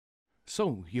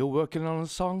So, you're working on a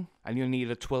song and you need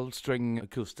a 12-string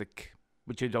acoustic,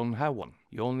 but you don't have one.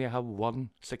 You only have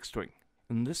one 6-string.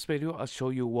 In this video, I'll show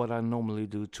you what I normally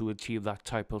do to achieve that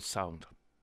type of sound.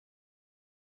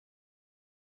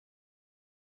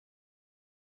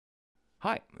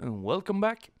 Hi, and welcome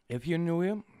back. If you're new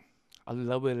here, I'd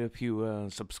love it if you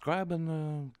subscribe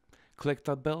and click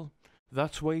that bell.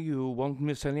 That way you won't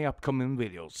miss any upcoming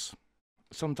videos.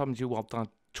 Sometimes you want that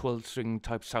 12-string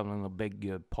type sound in a big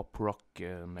pop rock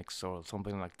mix or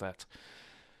something like that.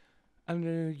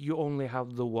 And you only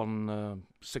have the one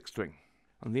 6-string.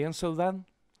 And the answer then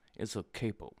is a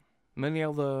capo. Many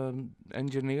other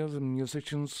engineers and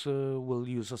musicians will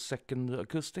use a second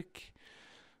acoustic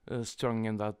strung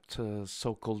in that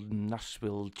so-called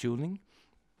Nashville tuning.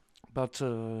 But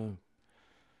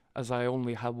as I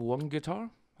only have one guitar,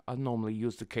 I normally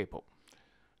use the capo.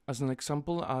 As an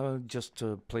example, I just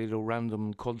played a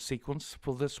random chord sequence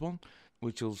for this one,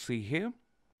 which you'll see here.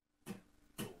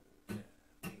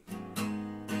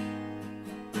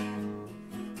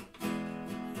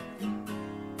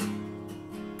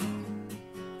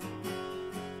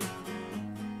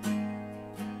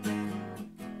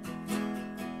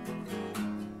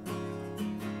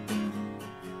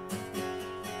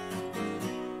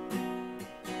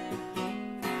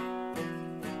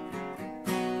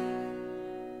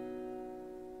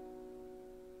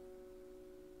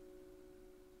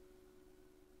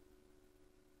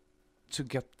 To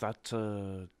get that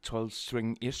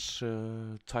 12-string-ish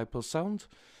type of sound,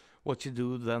 what you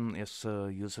do then is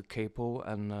use a capo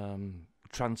and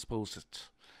transpose it.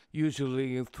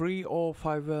 Usually 3 or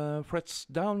 5 frets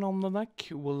down on the neck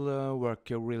will work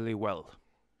really well.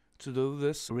 To do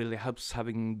this really helps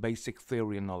having basic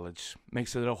theory knowledge,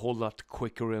 makes it a whole lot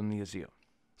quicker and easier.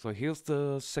 So here's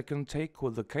the second take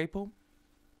with the capo.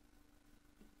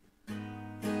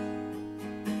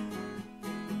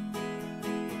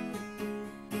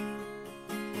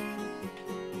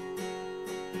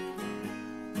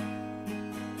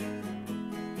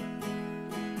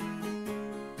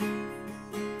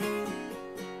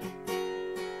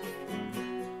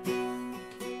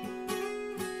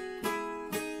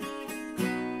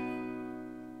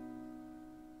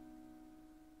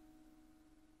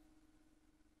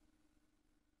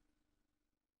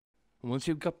 Once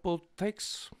you've got both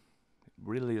takes, it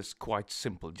really is quite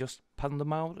simple. Just pan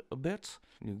them out a bit,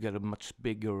 and you get a much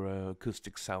bigger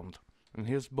acoustic sound. And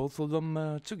here's both of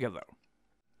them together.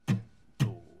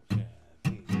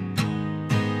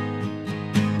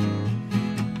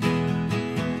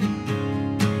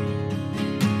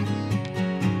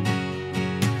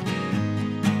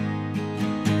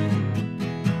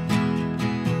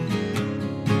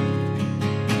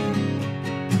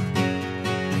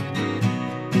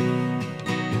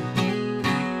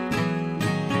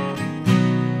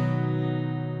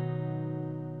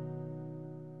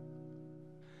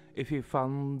 If you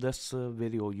found this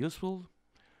video useful,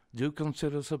 do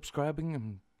consider subscribing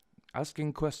and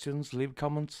asking questions, leave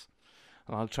comments,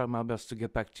 and I'll try my best to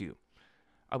get back to you.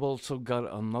 I've also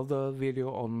got another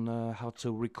video on how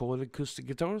to record acoustic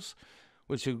guitars,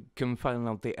 which you can find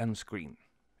on the end screen.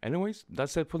 Anyways,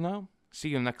 that's it for now. See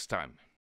you next time.